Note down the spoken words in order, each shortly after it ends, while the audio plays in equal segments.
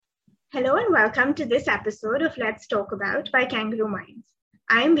Hello and welcome to this episode of Let's Talk About by Kangaroo Minds.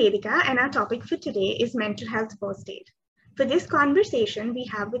 I am Vedika and our topic for today is mental health first aid. For this conversation, we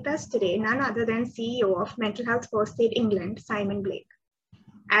have with us today none other than CEO of Mental Health First Aid England, Simon Blake.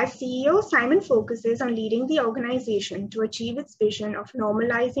 As CEO, Simon focuses on leading the organization to achieve its vision of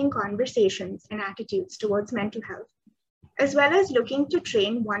normalizing conversations and attitudes towards mental health, as well as looking to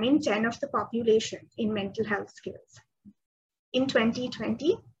train 1 in 10 of the population in mental health skills. In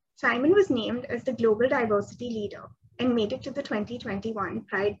 2020, Simon was named as the Global Diversity Leader and made it to the 2021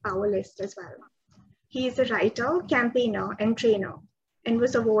 Pride Power list as well. He is a writer, campaigner, and trainer, and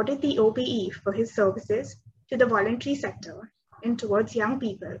was awarded the OBE for his services to the voluntary sector and towards young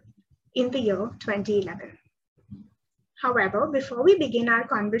people in the year 2011. However, before we begin our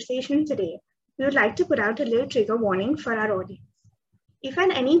conversation today, we would like to put out a little trigger warning for our audience. If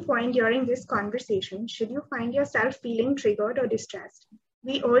at any point during this conversation, should you find yourself feeling triggered or distressed,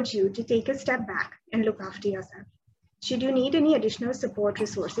 we urge you to take a step back and look after yourself. Should you need any additional support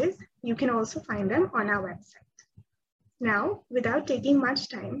resources, you can also find them on our website. Now, without taking much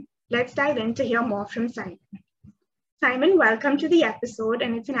time, let's dive in to hear more from Simon. Simon, welcome to the episode,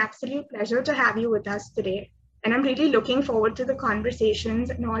 and it's an absolute pleasure to have you with us today. And I'm really looking forward to the conversations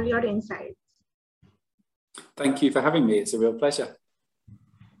and all your insights. Thank you for having me. It's a real pleasure.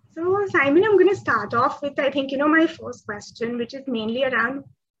 So Simon, I'm going to start off with, I think, my first question, which is mainly around,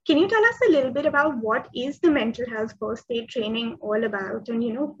 can you tell us a little bit about what is the mental health first aid training all about and,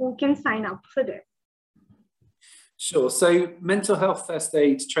 who can sign up for this? Sure. So mental health first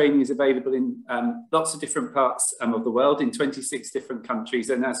aid training is available in lots of different parts of the world, in 26 different countries.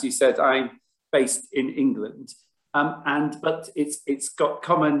 And as you said, I'm based in England. But it's got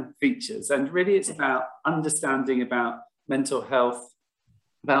common features. And really it's about understanding about mental health,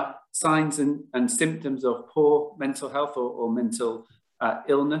 about signs and symptoms of poor mental health or mental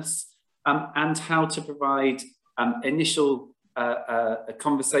illness, and how to provide initial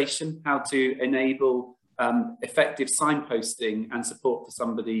conversation, how to enable effective signposting and support for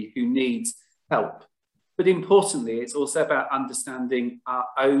somebody who needs help. But importantly, it's also about understanding our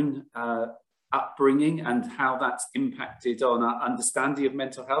own upbringing and how that's impacted on our understanding of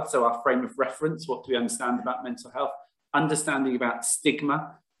mental health. So our frame of reference, what do we understand about mental health? Understanding about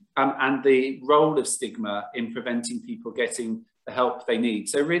stigma and the role of stigma in preventing people getting the help they need.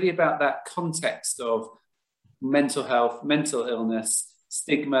 So really about that context of mental health, mental illness,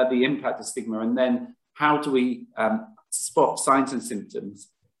 stigma, the impact of stigma, and then how do we spot signs and symptoms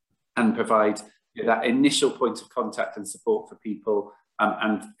and provide that initial point of contact and support for people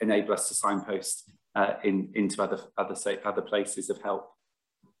and enable us to signpost into other places of help.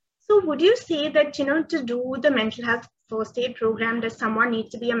 So would you say that, to do the mental health first aid program, does someone need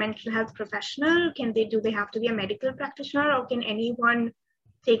to be a mental health professional? Do they have to be a medical practitioner, or can anyone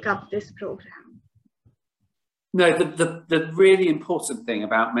take up this program? No, the really important thing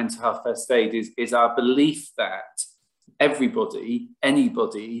about mental health first aid is our belief that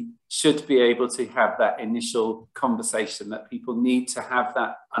anybody should be able to have that initial conversation, that people need to have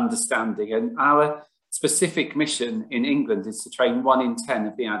that understanding. And our specific mission in England is to train 1 in 10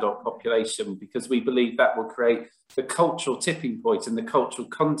 of the adult population, because we believe that will create the cultural tipping point and the cultural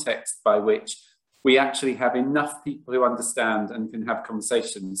context by which we actually have enough people who understand and can have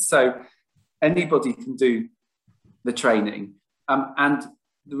conversations. So anybody can do the training. And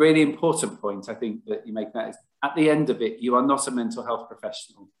the really important point I think that you make that is, at the end of it, you are not a mental health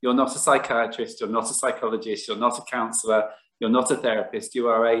professional. You're not a psychiatrist, you're not a psychologist, you're not a counsellor, you're not a therapist. You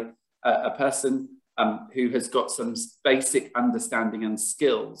are a person who has got some basic understanding and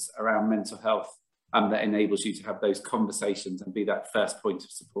skills around mental health that enables you to have those conversations and be that first point of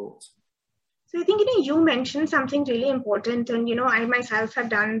support. So I think, you mentioned something really important, and, I myself have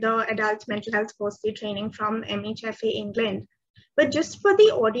done the adult mental health first aid training from MHFA England. But just for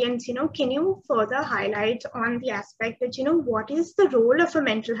the audience, can you further highlight on the aspect that, what is the role of a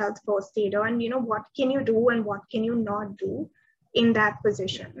mental health first aider, and, what can you do and what can you not do in that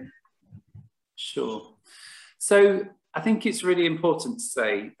position? Sure. So I think it's really important to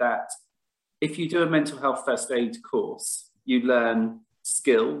say that if you do a mental health first aid course, you learn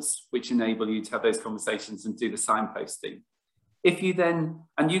skills which enable you to have those conversations and do the signposting. If you then,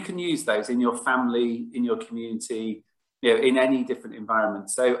 and you can use those in your family, in your community, in any different environment.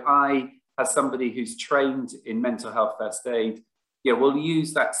 So I, as somebody who's trained in mental health first aid, will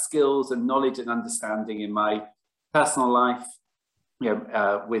use that skills and knowledge and understanding in my personal life,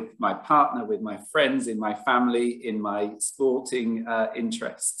 with my partner, with my friends, in my family, in my sporting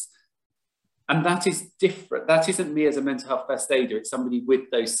interests. And that is different. That isn't me as a mental health first aider, it's somebody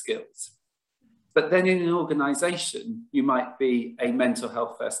with those skills. But then in an organisation, you might be a mental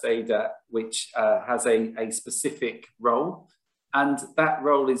health first aider, which has a specific role. And that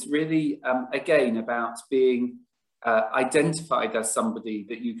role is really, again, about being identified as somebody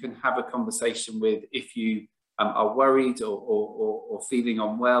that you can have a conversation with if you are worried or feeling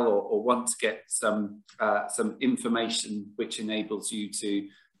unwell or want to get some information which enables you to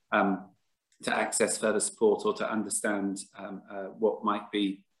access further support or to understand what might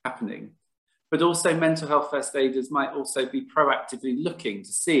be happening. But also mental health first aiders might also be proactively looking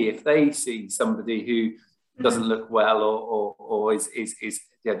to see if they see somebody who doesn't look well or is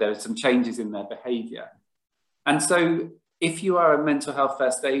there are some changes in their behaviour. And so if you are a mental health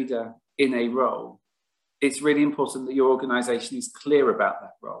first aider in a role, it's really important that your organisation is clear about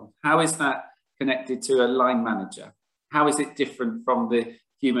that role. How is that connected to a line manager? How is it different from the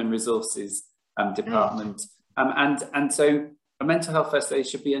human resources department? And so a mental health first aid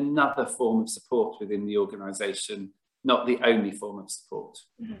should be another form of support within the organisation, not the only form of support.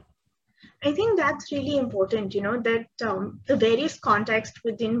 I think that's really important, that the various contexts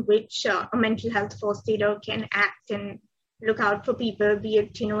within which a mental health first aider can act and look out for people, be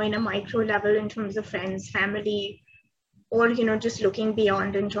it, in a micro level in terms of friends, family, or, just looking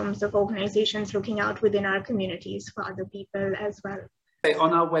beyond in terms of organizations looking out within our communities for other people as well.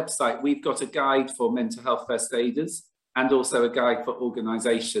 On our website, we've got a guide for mental health first aiders and also a guide for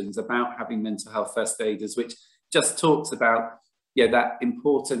organisations about having mental health first aiders, which just talks about that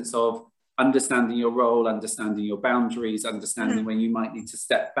importance of understanding your role, understanding your boundaries, understanding when you might need to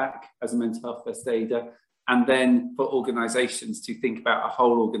step back as a mental health first aider, and then for organisations to think about a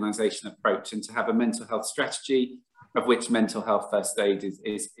whole organisation approach and to have a mental health strategy, of which mental health first aid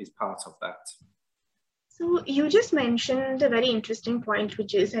is part of that. So you just mentioned a very interesting point,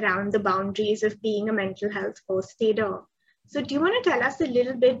 which is around the boundaries of being a mental health first aider. So do you want to tell us a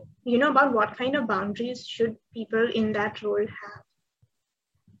little bit, about what kind of boundaries should people in that role have?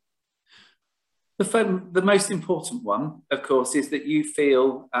 The most important one, of course, is that you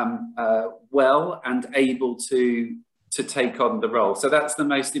feel well and able to take on the role. So that's the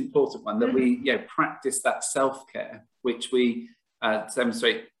most important one, that we practice that self-care, which we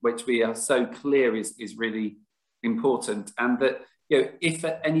demonstrate, which we are so clear is really important. And that, if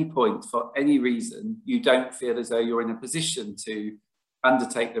at any point, for any reason, you don't feel as though you're in a position to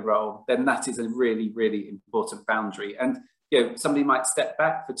undertake the role, then that is a really, really important boundary. And, somebody might step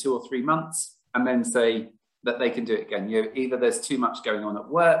back for 2 or 3 months and then say that they can do it again. Either there's too much going on at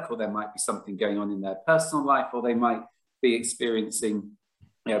work, or there might be something going on in their personal life, or they might be experiencing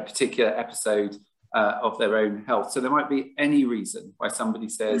a particular episode of their own health. So there might be any reason why somebody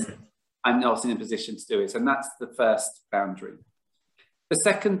says, I'm not in a position to do it. And that's the first boundary. The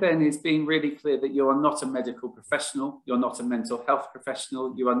second then is being really clear that you are not a medical professional, you're not a mental health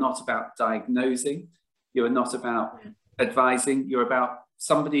professional, you are not about diagnosing, you are not about advising, you're about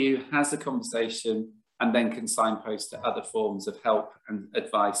somebody who has a conversation and then can signpost to other forms of help and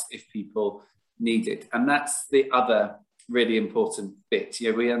advice if people need it. And that's the other really important bit.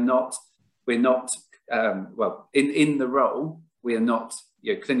 We're not in the role, we are not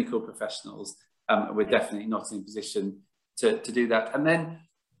clinical professionals. We're definitely not in a position to do that. And then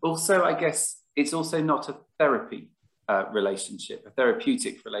also, I guess, it's also not a therapy relationship, a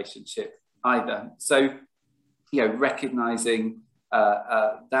therapeutic relationship either. So, recognising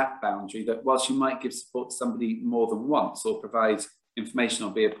that boundary, that whilst you might give support to somebody more than once or provide information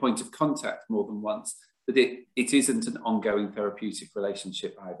or be a point of contact more than once, that it isn't an ongoing therapeutic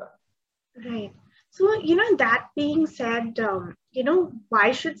relationship either. Right. So, that being said,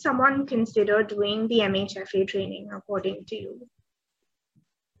 why should someone consider doing the MHFA training according to you?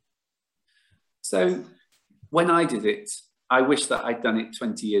 So when I did it, I wish that I'd done it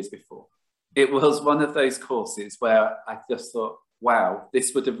 20 years before. It was one of those courses where I just thought, wow,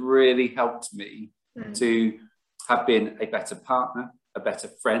 this would have really helped me to have been a better partner, a better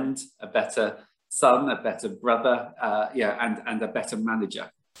friend, a better son, a better brother, and a better manager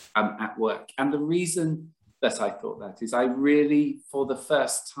at work. And the reason that I thought that is I really, for the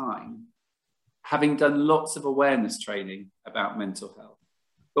first time, having done lots of awareness training about mental health,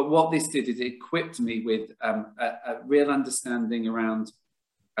 but what this did is it equipped me with a real understanding around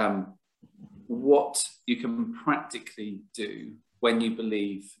what you can practically do when you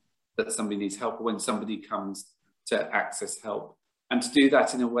believe that somebody needs help or when somebody comes to access help, and to do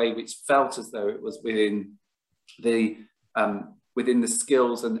that in a way which felt as though it was within the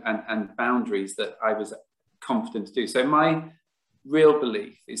skills and boundaries that I was confident to do. So my real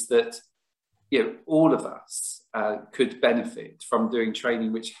belief is that all of us could benefit from doing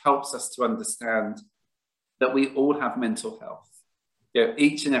training which helps us to understand that we all have mental health,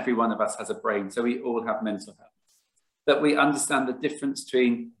 each and every one of us has a brain, so we all have mental health. That we understand the difference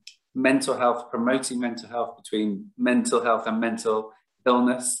between mental health, promoting mental health, between mental health and mental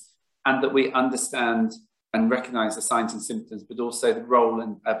illness, and that we understand and recognize the signs and symptoms, but also the role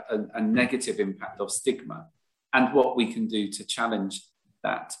and negative impact of stigma and what we can do to challenge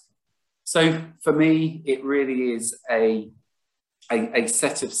that. So for me, it really is a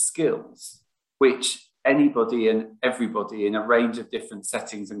set of skills which anybody and everybody in a range of different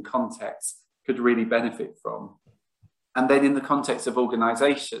settings and contexts could really benefit from. And then in the context of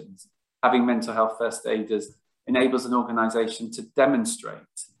organisations, having mental health first aiders enables an organisation to demonstrate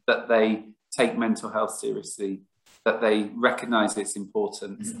that they take mental health seriously, that they recognise its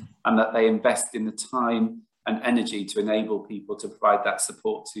importance, and that they invest in the time and energy to enable people to provide that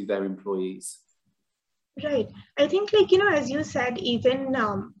support to their employees. Right. I think, like, as you said, even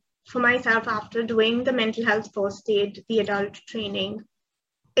for myself, after doing the mental health first aid, the adult training,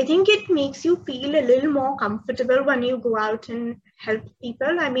 I think it makes you feel a little more comfortable when you go out and help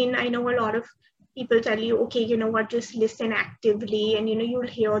people. I mean, I know a lot of people tell you, okay, you know what, just listen actively, and you'll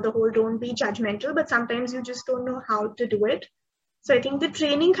hear the whole don't be judgmental, but sometimes you just don't know how to do it. So I think the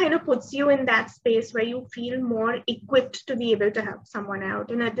training kind of puts you in that space where you feel more equipped to be able to help someone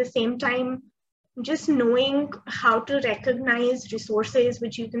out. And at the same time, just knowing how to recognize resources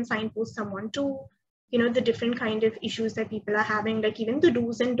which you can signpost someone to, the different kind of issues that people are having, like even the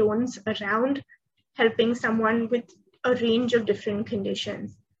do's and don'ts around helping someone with a range of different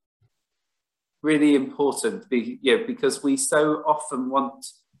conditions. Really important, because we so often want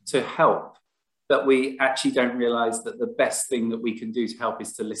to help that we actually don't realize that the best thing that we can do to help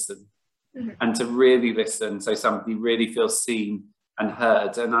is to listen, and to really listen so somebody really feels seen and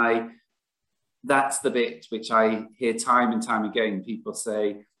heard. And that's the bit which I hear time and time again. People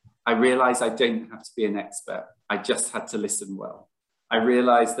say, I realize I don't have to be an expert. I just had to listen well. I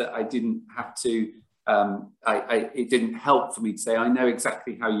realized that I didn't have to it didn't help for me to say, I know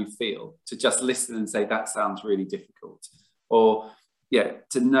exactly how you feel, to just listen and say, that sounds really difficult. Or,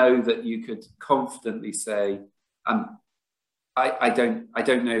 to know that you could confidently say, I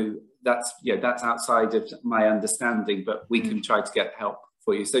don't know, that's outside of my understanding, but we can try to get help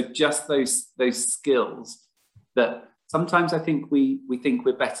for you. So just those skills that sometimes I think we think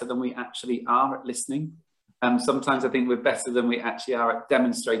we're better than we actually are at listening. Sometimes I think we're better than we actually are at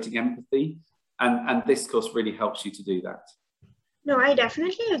demonstrating empathy. And this course really helps you to do that. No, I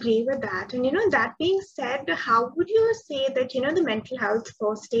definitely agree with that. And, that being said, how would you say that, the mental health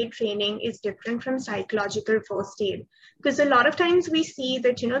first aid training is different from psychological first aid? Because a lot of times we see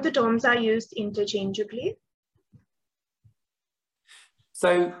that, the terms are used interchangeably.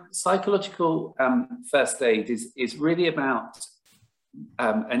 So psychological first aid is really about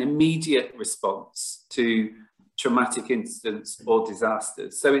an immediate response to traumatic incidents or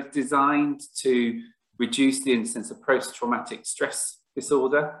disasters. So it's designed to reduce the incidence of post-traumatic stress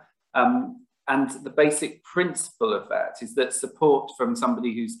disorder. And the basic principle of that is that support from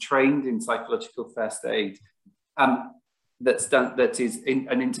somebody who's trained in psychological first aid, that is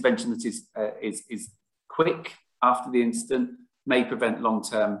an intervention that is quick after the incident, may prevent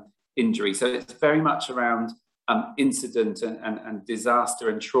long-term injury. So it's very much around incident and disaster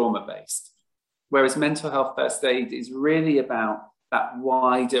and trauma-based. Whereas mental health first aid is really about that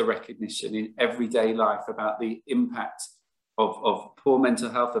wider recognition in everyday life about the impact of poor mental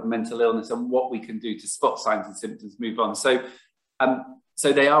health, of mental illness, and what we can do to spot signs and symptoms, move on. So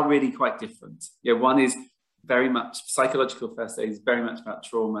they are really quite different. One is very much, psychological first aid is very much about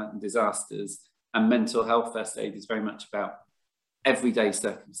trauma and disasters, and mental health first aid is very much about everyday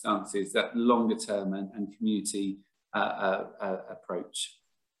circumstances, that longer term and community approach.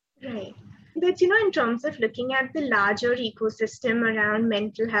 Right. But, in terms of looking at the larger ecosystem around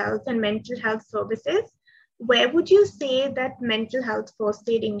mental health and mental health services, where would you say that Mental Health First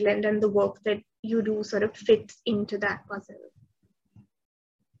Aid England and the work that you do sort of fits into that puzzle?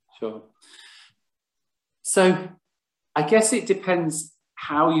 Sure. So I guess it depends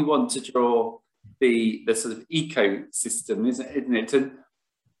how you want to draw the sort of ecosystem, isn't it? And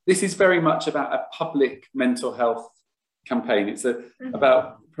this is very much about a public mental health campaign. It's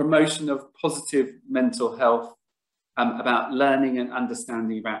about promotion of positive mental health, about learning and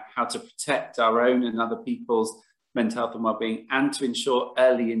understanding about how to protect our own and other people's mental health and well-being, and to ensure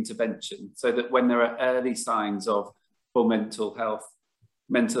early intervention, so that when there are early signs of poor mental health,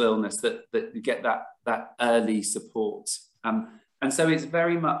 mental illness, that you get that early support. And so it's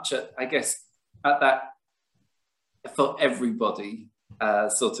very much, I guess, at that, for everybody,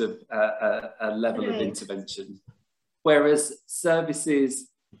 sort of a level of intervention. Whereas services,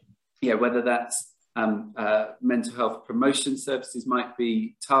 whether that's mental health promotion services might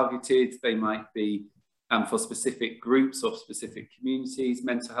be targeted, they might be for specific groups or specific communities,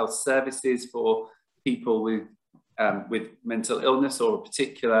 mental health services for people with mental illness or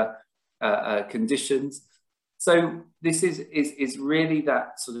particular conditions. So this is really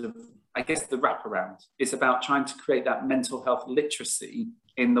that sort of, I guess, the wraparound. It's about trying to create that mental health literacy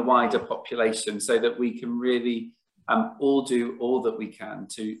in the wider population so that we can really all do all that we can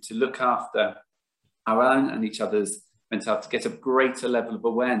to look after our own and each other's mental health, to get a greater level of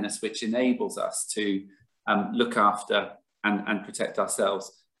awareness, which enables us to look after and protect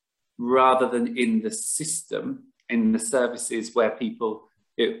ourselves, rather than in the system, in the services where people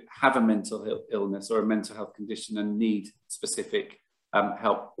have a mental illness or a mental health condition and need specific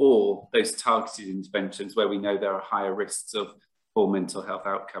help, or those targeted interventions where we know there are higher risks of poor mental health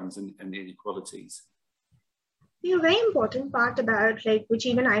outcomes and inequalities. A very important part about, like, which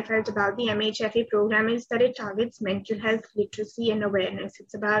even I felt about the MHFA program is that it targets mental health literacy and awareness.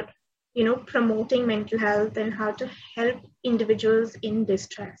 It's about, promoting mental health and how to help individuals in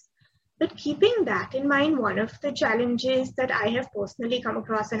distress. But keeping that in mind, one of the challenges that I have personally come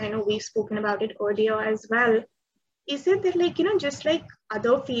across, and I know we've spoken about it earlier as well, is it that, just like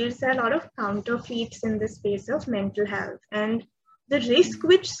other fields, there are a lot of counterfeits in the space of mental health. And the risk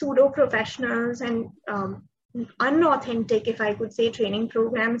which pseudo-professionals and unauthentic, if I could say, training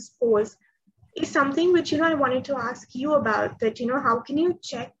programs pose is something which, I wanted to ask you about, that, how can you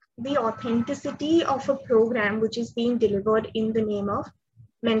check the authenticity of a program which is being delivered in the name of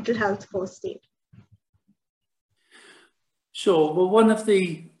mental health first aid? Sure. Well, one of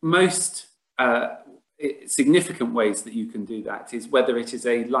the most significant ways that you can do that is whether it is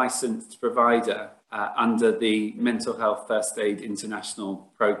a licensed provider under the Mental Health First Aid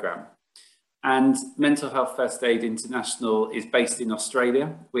International programme. And Mental Health First Aid International is based in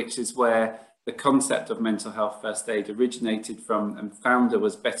Australia, which is where the concept of mental health first aid originated from, and founder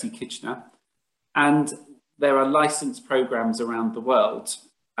was Betty Kitchener. And there are licensed programs around the world,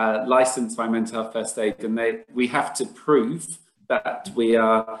 licensed by Mental Health First Aid, and we have to prove that we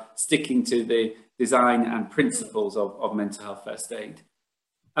are sticking to the design and principles of mental health first aid.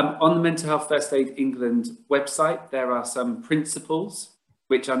 On the Mental Health First Aid England website, there are some principles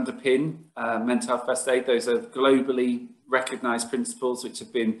which underpin mental health first aid. Those are globally recognised principles which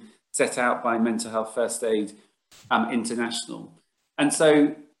have been set out by Mental Health First Aid International. And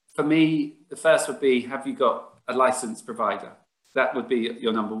so for me, the first would be, have you got a licensed provider? That would be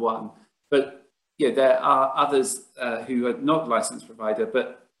your number one. But there are others who are not licensed provider,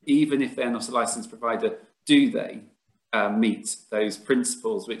 but even if they're not a licensed provider, do they meet those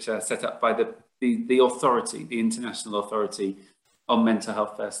principles which are set up by the authority, the international authority on mental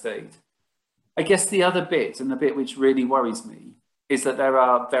health first aid? I guess the other bit, and the bit which really worries me, is that there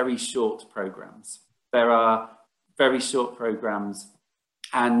are very short programs. There are very short programs,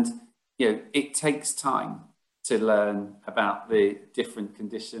 and it takes time to learn about the different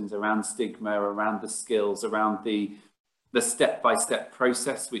conditions, around stigma, around the skills, around the step-by-step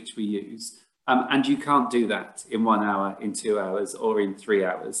process which we use. And you can't do that in 1 hour, in 2 hours, or in 3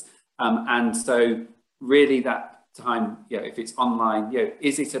 hours. And so really that time, if it's online,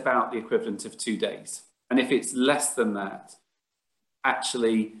 is it about the equivalent of 2 days? And if it's less than that,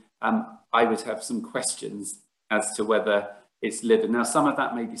 actually, I would have some questions as to whether it's living. Now, some of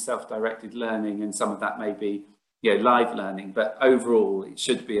that may be self-directed learning, and some of that may be live learning, but overall it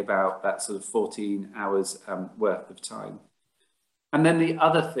should be about that sort of 14 hours worth of time. And then the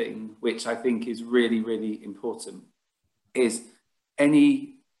other thing, which I think is really, really important, is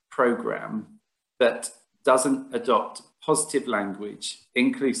any program that doesn't adopt positive language,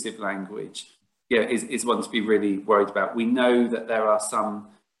 inclusive language, is one to be really worried about. We know that there are some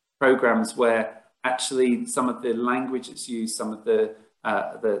programs where actually some of the language that's used, some of the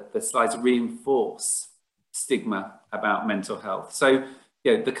slides reinforce stigma about mental health. So,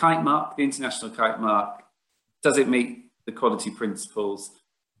 the Kite Mark, the International Kite Mark, does it meet the quality principles?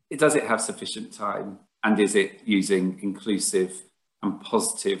 Does it have sufficient time? And is it using inclusive and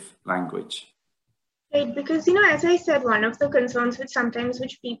positive language? Right, because, as I said, one of the concerns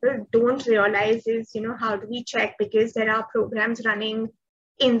which people don't realize is, how do we check? Because there are programs running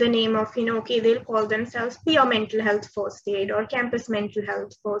in the name of, okay, they'll call themselves peer mental health first aid or campus mental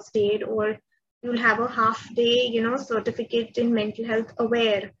health first aid, or you'll have a half-day, certificate in mental health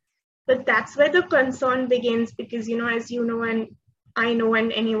aware. But that's where the concern begins, because, as you know, and I know,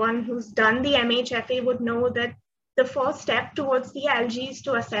 and anyone who's done the MHFA would know that the first step towards the ALGE is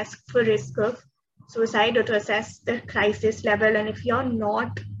to assess for risk of suicide or to assess the crisis level. And if you're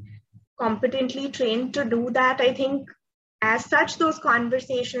not competently trained to do that, I think as such, those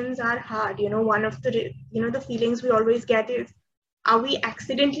conversations are hard. One of the, the feelings we always get is, are we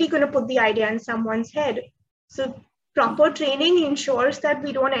accidentally going to put the idea in someone's head? So proper training ensures that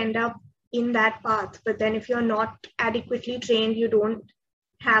we don't end up in that path. But then if you're not adequately trained, you don't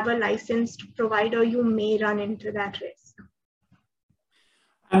have a licensed provider, you may run into that risk.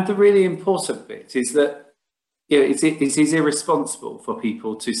 And the really important bit is that it is irresponsible for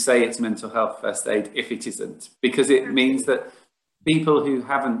people to say it's mental health first aid if it isn't, because it means that people who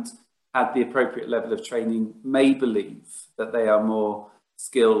haven't had the appropriate level of training may believe that they are more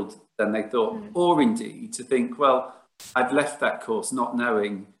skilled than they thought, or indeed to think, well, I've left that course not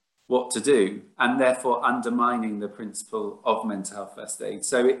knowing what to do, and therefore undermining the principle of mental health first aid.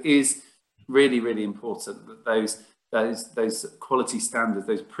 So it is really, really important that those quality standards,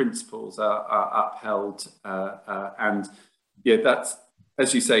 those principles are upheld, and that's,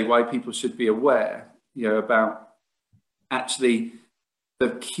 as you say, why people should be aware, about actually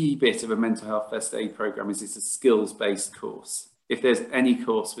the key bit of a mental health first aid program is it's a skills-based course. If there's any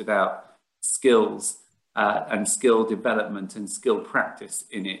course without skills and skill development and skill practice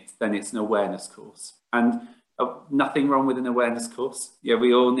in it, then it's an awareness course. And nothing wrong with an awareness course.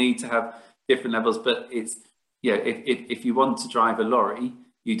 We all need to have different levels, but it's, if you want to drive a lorry,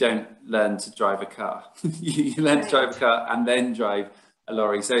 you don't learn to drive a car. You learn to drive a car and then drive a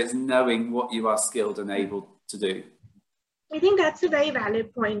lorry. So it's knowing what you are skilled and able to do. I think that's a very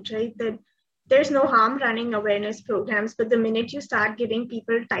valid point, right? That there's no harm running awareness programs, but the minute you start giving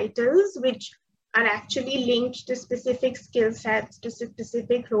people titles which are actually linked to specific skill sets, to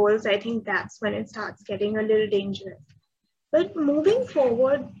specific roles, I think that's when it starts getting a little dangerous. But moving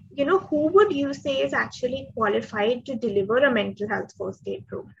forward, who would you say is actually qualified to deliver a mental health first aid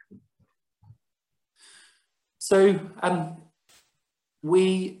program? So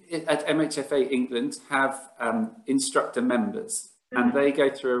we at MHFA England have instructor members, and they go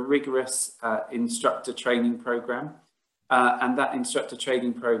through a rigorous instructor training program, and that instructor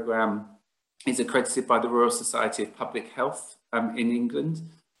training program is accredited by the Royal Society of Public Health in England,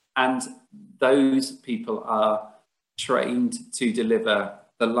 and those people are trained to deliver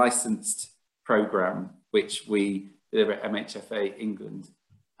the licensed program which we deliver at MHFA England,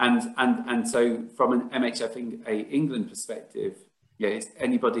 and so from an MHFA England perspective, it's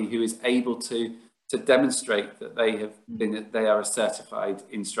anybody who is able to demonstrate that they are a certified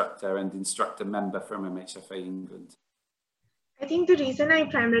instructor and instructor member from MHFA England. I think the reason I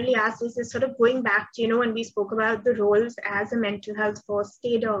primarily asked this is sort of going back to, when we spoke about the roles as a mental health first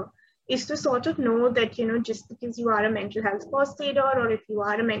aider, is to sort of know that, just because you are a mental health first aider or if you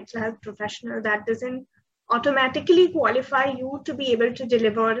are a mental health professional, that doesn't automatically qualify you to be able to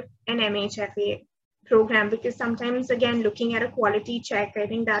deliver an MHFA program, because sometimes, again, looking at a quality check, I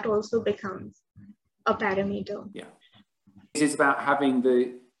think that also becomes a parameter. Yeah. It is about having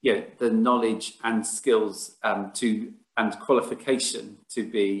the knowledge and skills and qualification to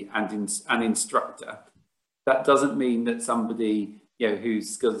be an instructor. That doesn't mean that somebody who's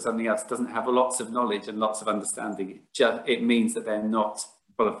skilled at something else doesn't have lots of knowledge and lots of understanding. It means that they're not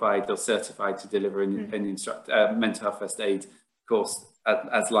qualified or certified to deliver an mental health first aid course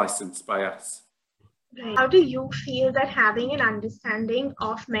as licensed by us. Right. How do you feel that having an understanding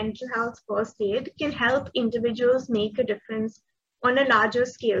of mental health first aid can help individuals make a difference on a larger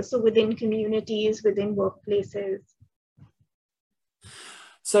scale, so within communities, within workplaces?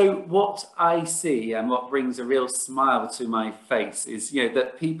 So what I see and what brings a real smile to my face is,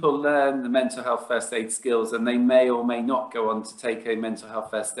 that people learn the mental health first aid skills and they may or may not go on to take a mental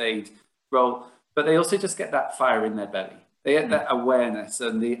health first aid role, but they also just get that fire in their belly. They get that awareness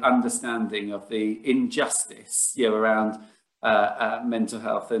and the understanding of the injustice, around mental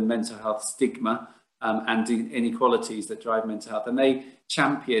health and mental health stigma and inequalities that drive mental health, and they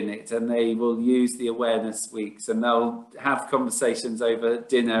champion it, and they will use the awareness weeks, and they'll have conversations over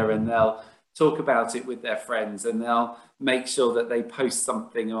dinner, and they'll talk about it with their friends, and they'll make sure that they post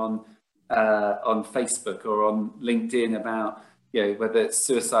something on Facebook or on LinkedIn about whether it's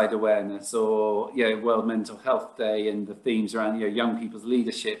suicide awareness or World Mental Health Day and the themes around young people's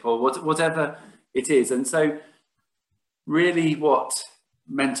leadership or whatever it is. And so really what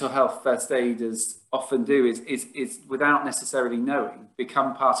mental health first aiders often do is without necessarily knowing,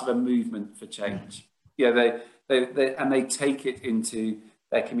 become part of a movement for change. They take it into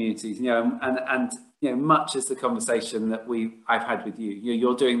their communities, and much as the conversation that I've had with you.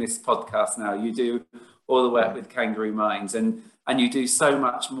 You're doing this podcast now, you do all the work with Kangaroo Minds, and you do so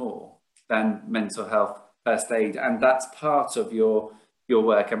much more than mental health first aid, and that's part of your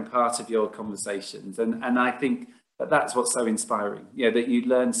work and part of your conversations, and I think that's what's so inspiring, that you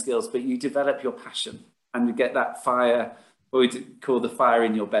learn skills, but you develop your passion and you get that fire what we call the fire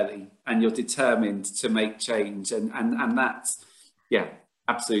in your belly, and you're determined to make change, and that's, yeah,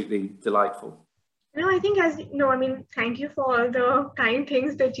 absolutely delightful. No, I think I mean, thank you for all the kind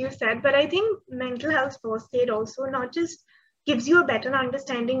things that you said, but I think mental health first aid also not just gives you a better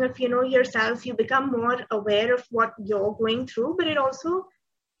understanding of, yourself, you become more aware of what you're going through, but it also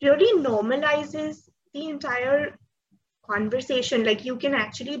really normalizes the entire conversation. Like you can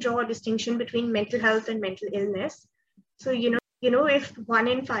actually draw a distinction between mental health and mental illness. So, if 1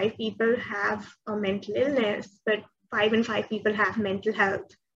 in 5 people have a mental illness, but 5 in 5 people have mental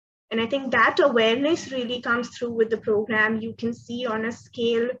health. And I think that awareness really comes through with the program. You can see on a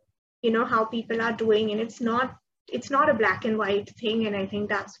scale, how people are doing, and it's not a black and white thing. And I think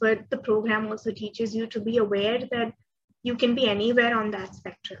that's what the program also teaches you, to be aware that you can be anywhere on that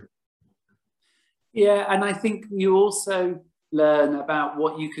spectrum. Yeah, and I think you also learn about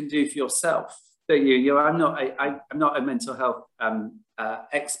what you can do for yourself. Don't you? I'm not a mental health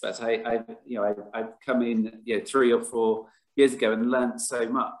expert. I've come in 3 or 4 years ago and learned so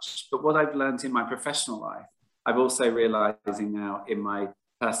much. But what I've learned in my professional life, I've also realizing now in my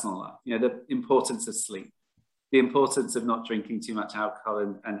personal life. The importance of sleep, the importance of not drinking too much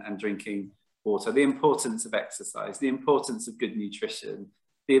alcohol and drinking water, the importance of exercise, the importance of good nutrition,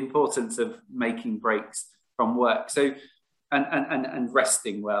 the importance of making breaks from work. So, and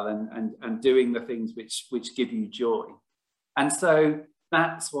resting well and doing the things which give you joy. And so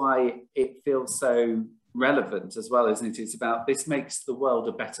that's why it feels so relevant as well, isn't it? It's about, this makes the world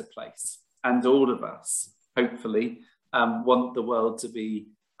a better place. And all of us, hopefully, want the world to be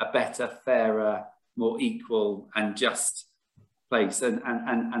a better, fairer, more equal and just place.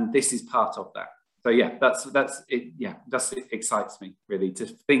 And this is part of that. So yeah, that's it. Yeah, it excites me really, to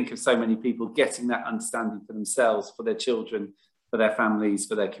think of so many people getting that understanding for themselves, for their children, for their families,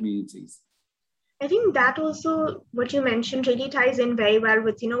 for their communities. I think that also, what you mentioned really ties in very well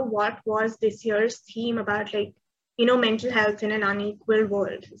with, what was this year's theme about, like, mental health in an unequal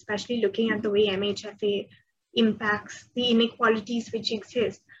world, especially looking at the way MHFA impacts the inequalities which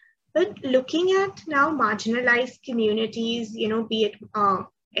exist. But looking at now marginalized communities, be it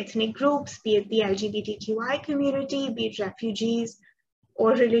ethnic groups, be it the LGBTQI community, be it refugees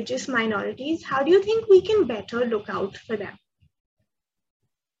or religious minorities, how do you think we can better look out for them?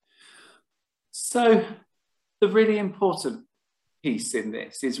 So the really important piece in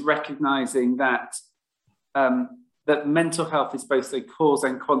this is recognizing that that mental health is both a cause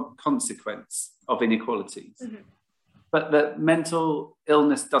and consequence of inequalities, but that mental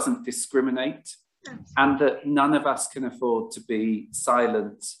illness doesn't discriminate. Absolutely. And that none of us can afford to be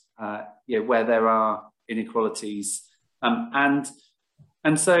silent where there are inequalities. And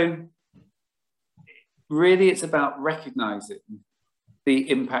so really it's about recognizing the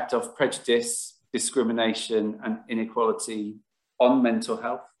impact of prejudice, discrimination and inequality on mental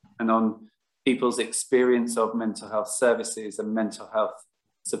health and on people's experience of mental health services and mental health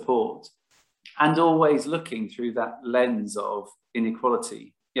support. And always looking through that lens of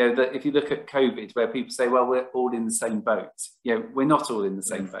inequality. That if you look at COVID, where people say, well, we're all in the same boat. We're not all in the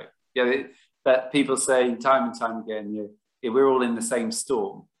same boat. That people say time and time again, we're all in the same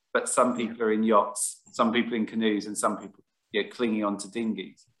storm, but some people are in yachts, some people in canoes, and some people clinging onto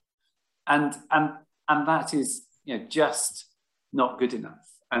dinghies. And that is just not good enough.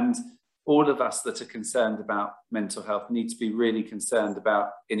 And all of us that are concerned about mental health need to be really concerned about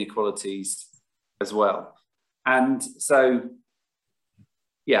inequalities as well. And so,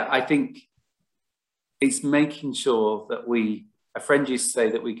 I think it's making sure that a friend used to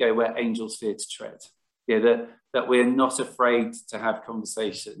say that we go where angels fear to tread. That we're not afraid to have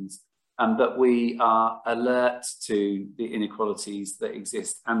conversations, and that we are alert to the inequalities that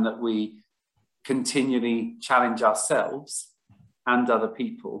exist, and that we continually challenge ourselves and other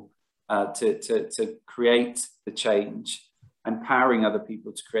people to create the change, empowering other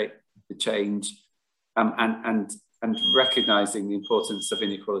people to create the change, and recognizing the importance of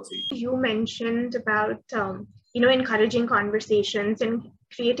inequality. You mentioned about encouraging conversations and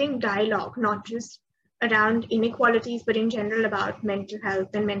creating dialogue, not just around inequalities, but in general about mental health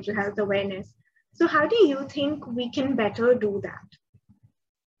and mental health awareness. So how do you think we can better do that?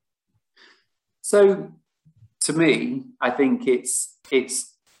 So to me, I think it's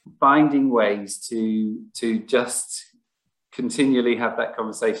finding ways to just continually have that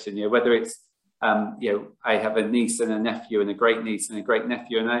conversation, whether it's I have a niece and a nephew and a great niece and a great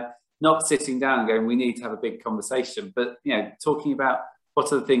nephew, and I'm not sitting down and going, we need to have a big conversation, but talking about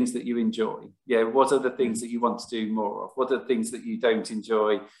what are the things that you enjoy, what are the things that you want to do more of, what are the things that you don't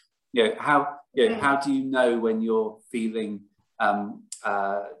enjoy, how do you know when you're feeling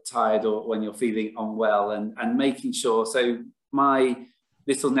tired or when you're feeling unwell, and making sure. So my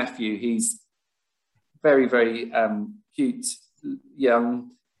little nephew, he's very, very cute,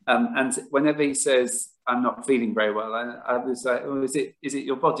 young, and whenever he says, "I'm not feeling very well," I was like, "Oh, is it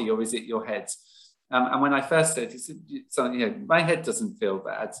your body or is it your head?" And when I first said, he said, something, my head doesn't feel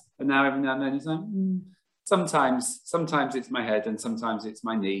bad. And now every now and then he's like, sometimes it's my head and sometimes it's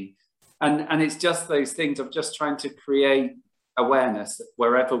my knee. And it's just those things of just trying to create awareness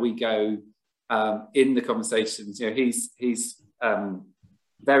wherever we go in the conversations. He's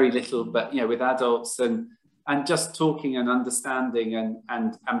very little, but with adults and just talking and understanding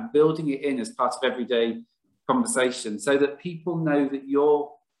and building it in as part of everyday conversation, so that people know that you're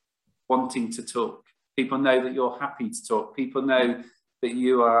wanting to talk. People know that you're happy to talk. People know that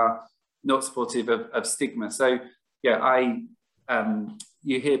you are not supportive of stigma. So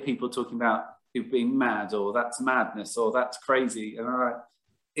you hear people talking about people being mad, or that's madness, or that's crazy. And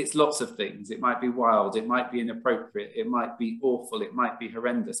it's lots of things. It might be wild, it might be inappropriate, it might be awful, it might be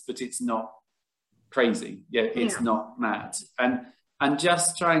horrendous, but it's not crazy. It's not mad. And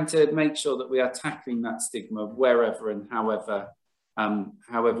just trying to make sure that we are tackling that stigma wherever and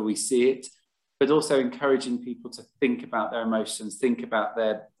however we see it, but also encouraging people to think about their emotions, think about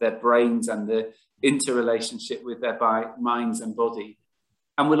their brains and the interrelationship with their minds and body.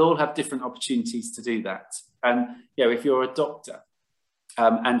 And we'll all have different opportunities to do that. And if you're a doctor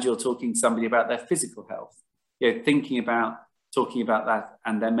and you're talking to somebody about their physical health, talking about that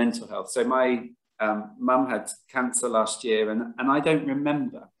and their mental health. So my mum had cancer last year, and I don't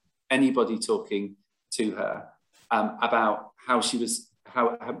remember anybody talking to her about how she's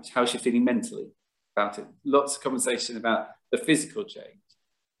feeling mentally about it. Lots of conversation about the physical change,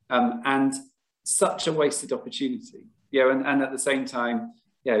 and such a wasted opportunity. And at the same time,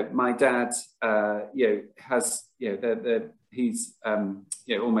 my dad, has, he's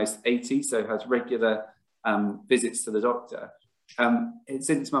almost 80, so has regular visits to the doctor.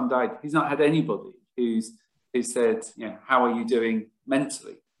 Since mum died, he's not had anybody who said, how are you doing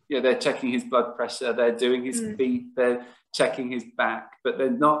mentally? They're checking his blood pressure, they're doing his feet, they're checking his back, but they're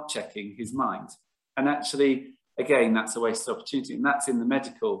not checking his mind. And actually, again, that's a wasted opportunity, and that's in the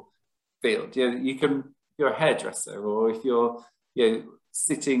medical field. You're a hairdresser, or if you're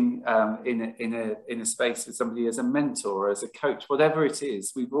sitting in a space with somebody as a mentor or as a coach, whatever it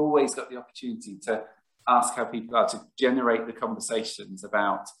is, we've always got the opportunity to ask how people are, to generate the conversations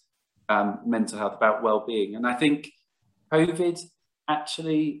about mental health, about well-being. And I think COVID,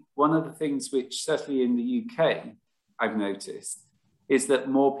 actually, one of the things which certainly in the UK I've noticed is that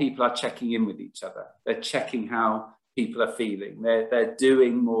more people are checking in with each other. They're checking how people are feeling. They're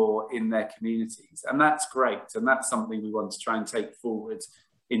doing more in their communities. And that's great. And that's something we want to try and take forward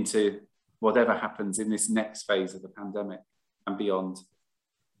into whatever happens in this next phase of the pandemic and beyond.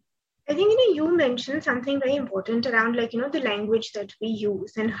 I think, you mentioned something very important around the language that we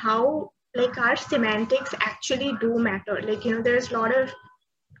use and how our semantics actually do matter. There's a lot of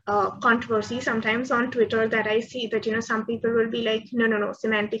controversy sometimes on Twitter that I see that, some people will be like, no,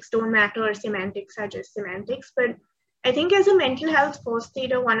 semantics don't matter, semantics are just semantics. But I think as a mental health first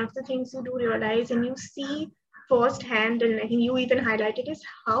aider, one of the things you do realize and you see firsthand, and I think you even highlighted, is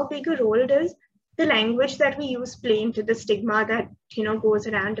how big a role does the language that we use play into the stigma that, goes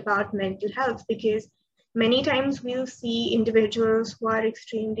around about mental health. Because many times we'll see individuals who are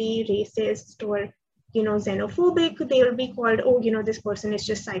extremely racist or xenophobic, they will be called, this person is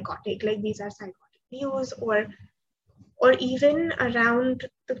just psychotic, these are psychotic views, or even around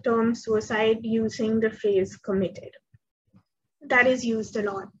the term suicide, using the phrase committed. That is used a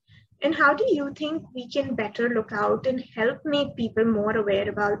lot. And how do you think we can better look out and help make people more aware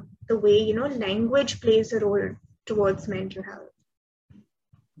about the way, language plays a role towards mental health?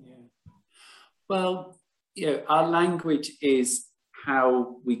 Yeah. Well, our language is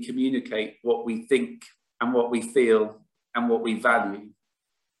how we communicate what we think and what we feel and what we value.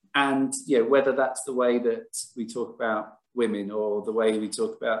 And whether that's the way that we talk about women, or the way we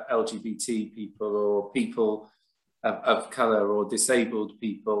talk about LGBT people, or people of colour, or disabled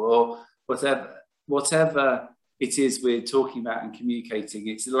people, or whatever it is we're talking about and communicating,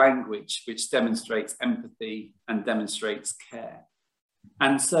 it's language which demonstrates empathy and demonstrates care.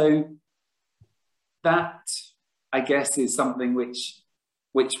 And so that, I guess, is something which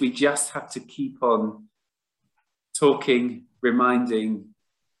we just have to keep on talking, reminding,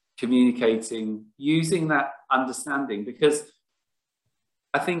 communicating, using that understanding. Because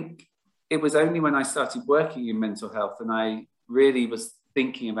I think it was only when I started working in mental health and I really was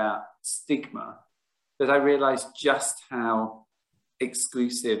thinking about stigma that I realized just how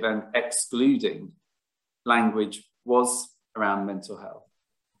exclusive and excluding language was around mental health.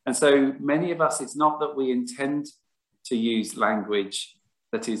 And so many of us, it's not that we intend to use language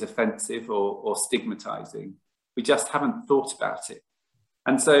that is offensive or stigmatizing. We just haven't thought about it.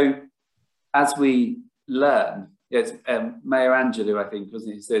 And so as we learn, yes, Maya Angelou, I think,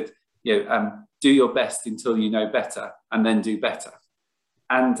 wasn't it, who said, do your best until you know better, and then do better.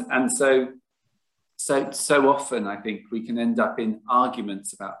 And so often I think we can end up in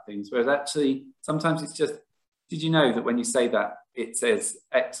arguments about things, whereas actually sometimes it's just, did you know that when you say that, it says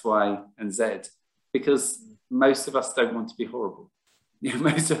X, Y, and Z? Because most of us don't want to be horrible.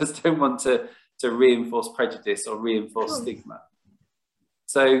 Most of us don't want to reinforce prejudice or reinforce stigma.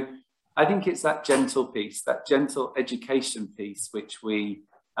 So I think it's that gentle piece, that gentle education piece, which we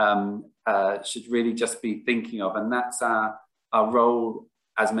should really just be thinking of. And that's our role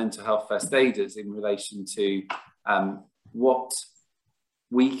as mental health first aiders in relation to what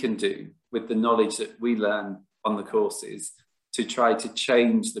we can do with the knowledge that we learn on the courses to try to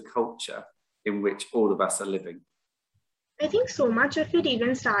change the culture in which all of us are living. I think so much of it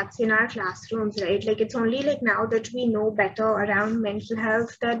even starts in our classrooms, right? Like it's only like now that we know better around mental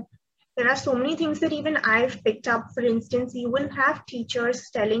health that there are so many things that even I've picked up. For instance, you will have teachers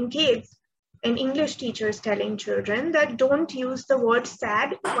telling kids and English teachers telling children that don't use the word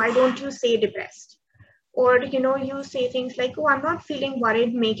sad. Why don't you say depressed? Or, you say things like, oh, I'm not feeling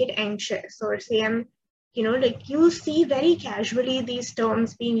worried, make it anxious. Or say, like you see very casually these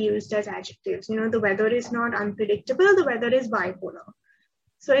terms being used as adjectives. The weather is not unpredictable, the weather is bipolar.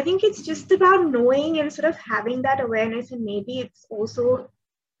 So I think it's just about knowing and sort of having that awareness, and maybe it's also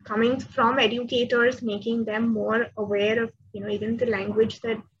coming from educators, making them more aware of, even the language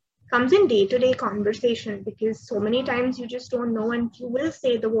that comes in day-to-day conversation, because so many times you just don't know and you will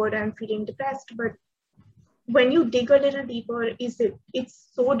say the word I'm feeling depressed, but when you dig a little deeper, it's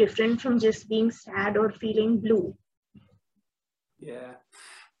so different from just being sad or feeling blue. Yeah,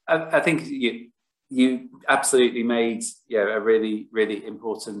 I think you absolutely made a really, really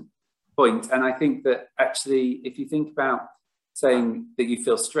important point. And I think that actually, if you think about saying that you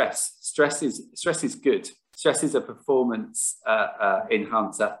feel stress is good. Stress is a performance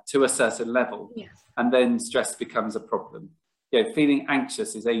enhancer to a certain level, yes. And then stress becomes a problem. Feeling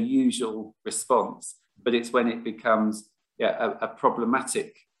anxious is a usual response, but it's when it becomes a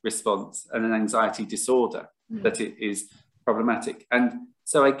problematic response and an anxiety disorder that it is problematic. And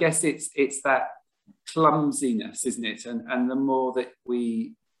so I guess it's that clumsiness, isn't it? And the more that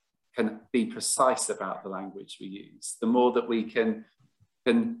we can be precise about the language we use, the more that we can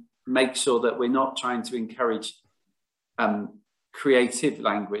make sure that we're not trying to encourage creative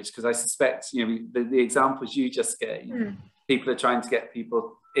language, because I suspect the examples you just gave, people are trying to get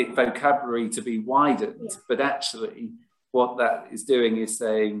vocabulary to be widened, but actually what that is doing is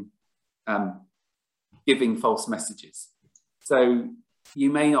saying giving false messages. So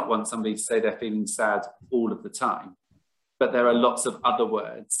you may not want somebody to say they're feeling sad all of the time, but there are lots of other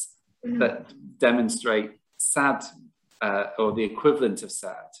words that demonstrate sad or the equivalent of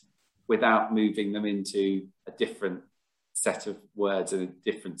sad without moving them into a different set of words and a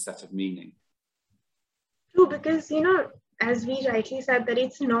different set of meaning. True, because, as we rightly said, that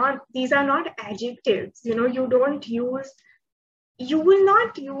these are not adjectives. You will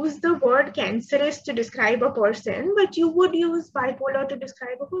not use the word cancerous to describe a person, but you would use bipolar to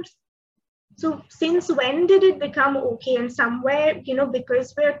describe a person. So since when did it become okay? And somewhere,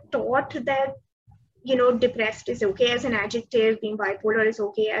 because we're taught that, depressed is okay as an adjective, being bipolar is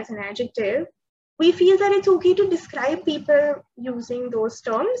okay as an adjective, we feel that it's okay to describe people using those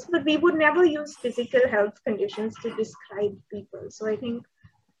terms, but we would never use physical health conditions to describe people. So I think,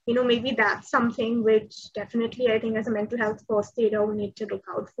 maybe that's something which definitely I think as a mental health first aider, we need to look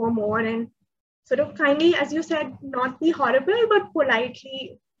out for more and sort of kindly, as you said, not be horrible, but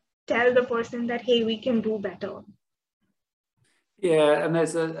politely tell the person that, hey, we can do better. Yeah, and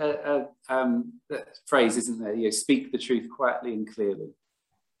there's a phrase, isn't there? Speak the truth quietly and clearly.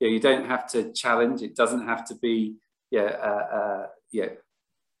 You don't have to challenge. It doesn't have to be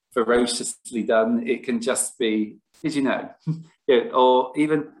ferociously done. It can just be, did you know? Or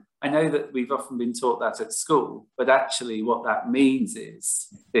even, I know that we've often been taught that at school, but actually what that means is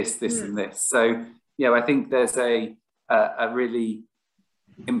this, and this. So, I think there's a really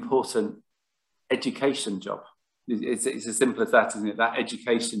important education job. It's as simple as that, isn't it? That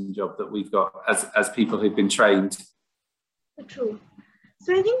education job that we've got as people who've been trained. True.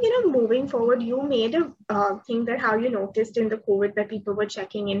 So I think, moving forward, you made a thing that how you noticed in the COVID that people were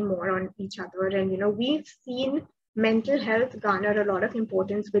checking in more on each other. And, we've seen mental health garner a lot of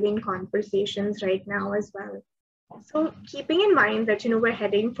importance within conversations right now as well. So keeping in mind that, we're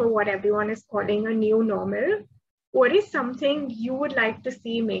heading for what everyone is calling a new normal, what is something you would like to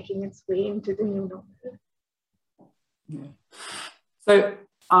see making its way into the new normal? Yeah. So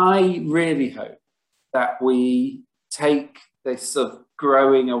I really hope that we take this sort of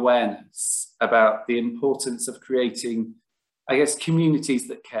growing awareness about the importance of creating, I guess, communities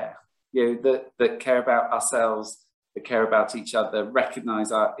that care, that care about ourselves, that care about each other,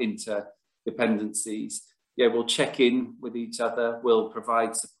 recognise our interdependencies. We'll check in with each other, we'll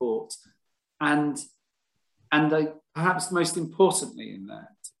provide support, and perhaps most importantly in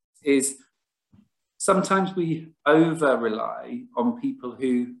that is sometimes we over-rely on people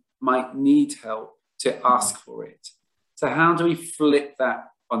who might need help to ask for it. So how do we flip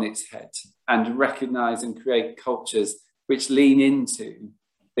that on its head and recognise and create cultures which lean into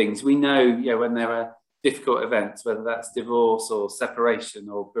things? We know, when there are difficult events, whether that's divorce or separation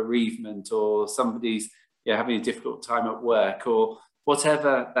or bereavement or somebody's having a difficult time at work or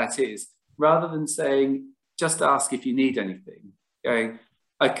whatever that is, rather than saying, just ask if you need anything, going,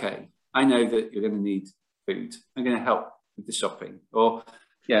 okay, I know that you're going to need food. I'm going to help with the shopping. Or,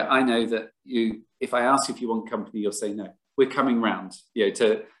 I know that if I ask if you want company, you'll say no. We're coming round,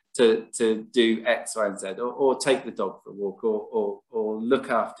 to do X, Y, and Z, or take the dog for a walk, or look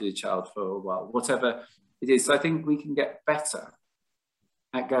after your child for a while, whatever it is. So I think we can get better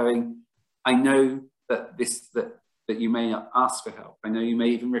at going, I know that you may not ask for help. I know you may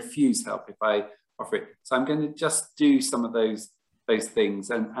even refuse help if I offer it. So I'm going to just do some of those things,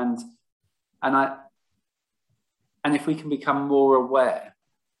 and if we can become more aware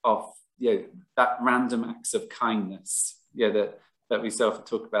of that random acts of kindness, that we so often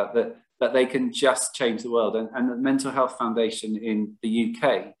talk about, that they can just change the world. And the Mental Health Foundation in the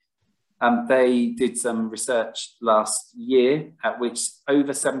UK, they did some research last year at which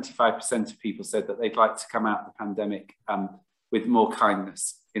over 75% of people said that they'd like to come out of the pandemic with more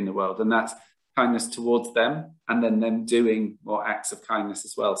kindness in the world. And that's kindness towards them, and then them doing more acts of kindness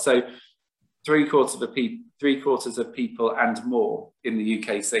as well. So three quarters of people and more in the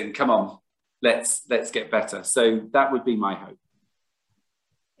UK saying, come on, let's get better. So that would be my hope.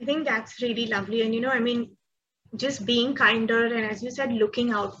 I think that's really lovely. And, just being kinder and, as you said,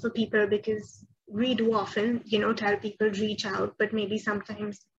 looking out for people, because we do often, tell people reach out, but maybe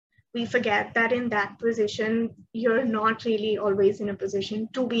sometimes we forget that in that position, you're not really always in a position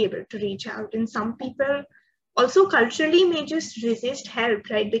to be able to reach out. And some people also culturally may just resist help,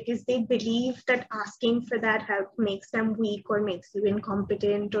 right? Because they believe that asking for that help makes them weak or makes you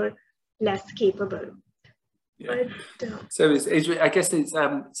incompetent or less capable. Yeah. So I guess it's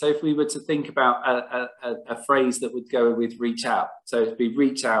so if we were to think about a phrase that would go with reach out, so it'd be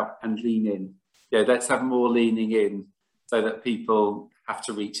reach out and lean in. Let's have more leaning in, so that people have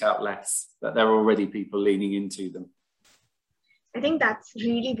to reach out less, that there are already people leaning into them. I think that's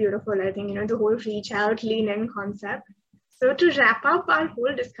really beautiful. I think, the whole reach out, lean in concept. So to wrap up our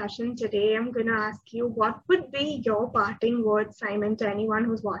whole discussion today, I'm going to ask you, what would be your parting words, Simon, to anyone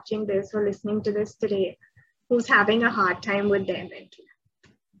who's watching this or listening to this today, who's having a hard time with their mental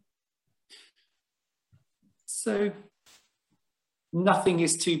health? So nothing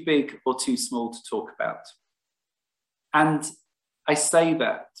is too big or too small to talk about. And I say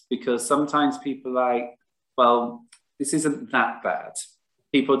that because sometimes people are like, well, this isn't that bad.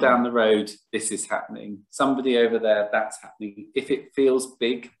 People down the road, this is happening. Somebody over there, that's happening. If it feels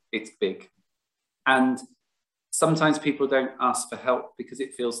big, it's big. And sometimes people don't ask for help because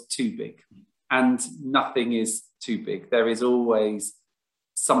it feels too big. And nothing is too big. There is always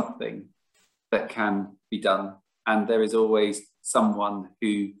something that can be done. And there is always someone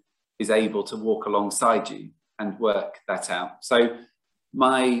who is able to walk alongside you and work that out. So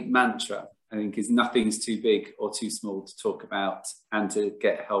my mantra, I think, is nothing's too big or too small to talk about and to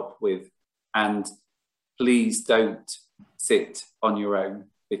get help with. And please don't sit on your own,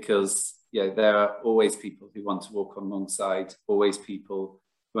 because there are always people who want to walk alongside, always people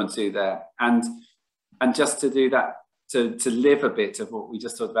who want to do that. And just to do that, to live a bit of what we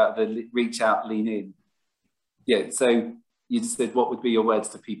just talked about, the reach out, lean in. So you just said, what would be your words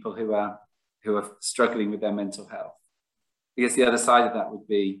to people who are struggling with their mental health? I guess the other side of that would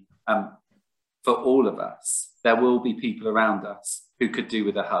be, for all of us, there will be people around us who could do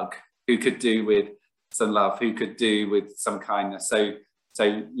with a hug, who could do with some love, who could do with some kindness. So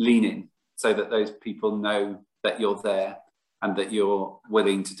lean in, so that those people know that you're there and that you're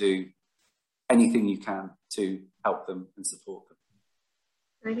willing to do anything you can to help them and support them.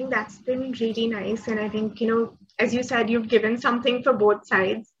 I think that's been really nice. And I think, as you said, you've given something for both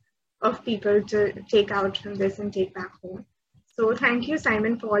sides of people to take out from this and take back home. So thank you,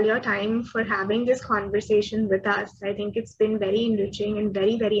 Simon, for all your time, for having this conversation with us. I think it's been very enriching and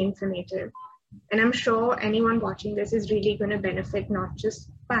very, very informative. And I'm sure anyone watching this is really going to benefit, not just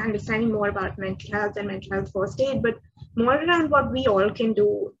by understanding more about mental health and mental health first aid, but more around what we all can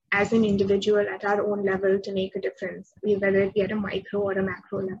do as an individual at our own level to make a difference, whether it be at a micro or a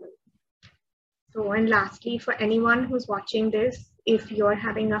macro level. So, and lastly, for anyone who's watching this, if you're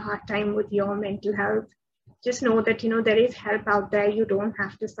having a hard time with your mental health, just know that, there is help out there. You don't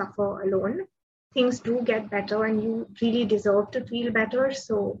have to suffer alone. Things do get better and you really deserve to feel better.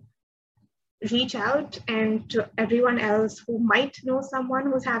 So reach out, and to everyone else who might know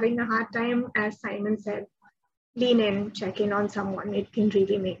someone who's having a hard time, as Simon said, lean in, check in on someone. It can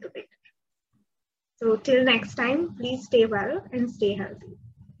really make a big difference. So till next time, please stay well and stay healthy.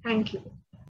 Thank you.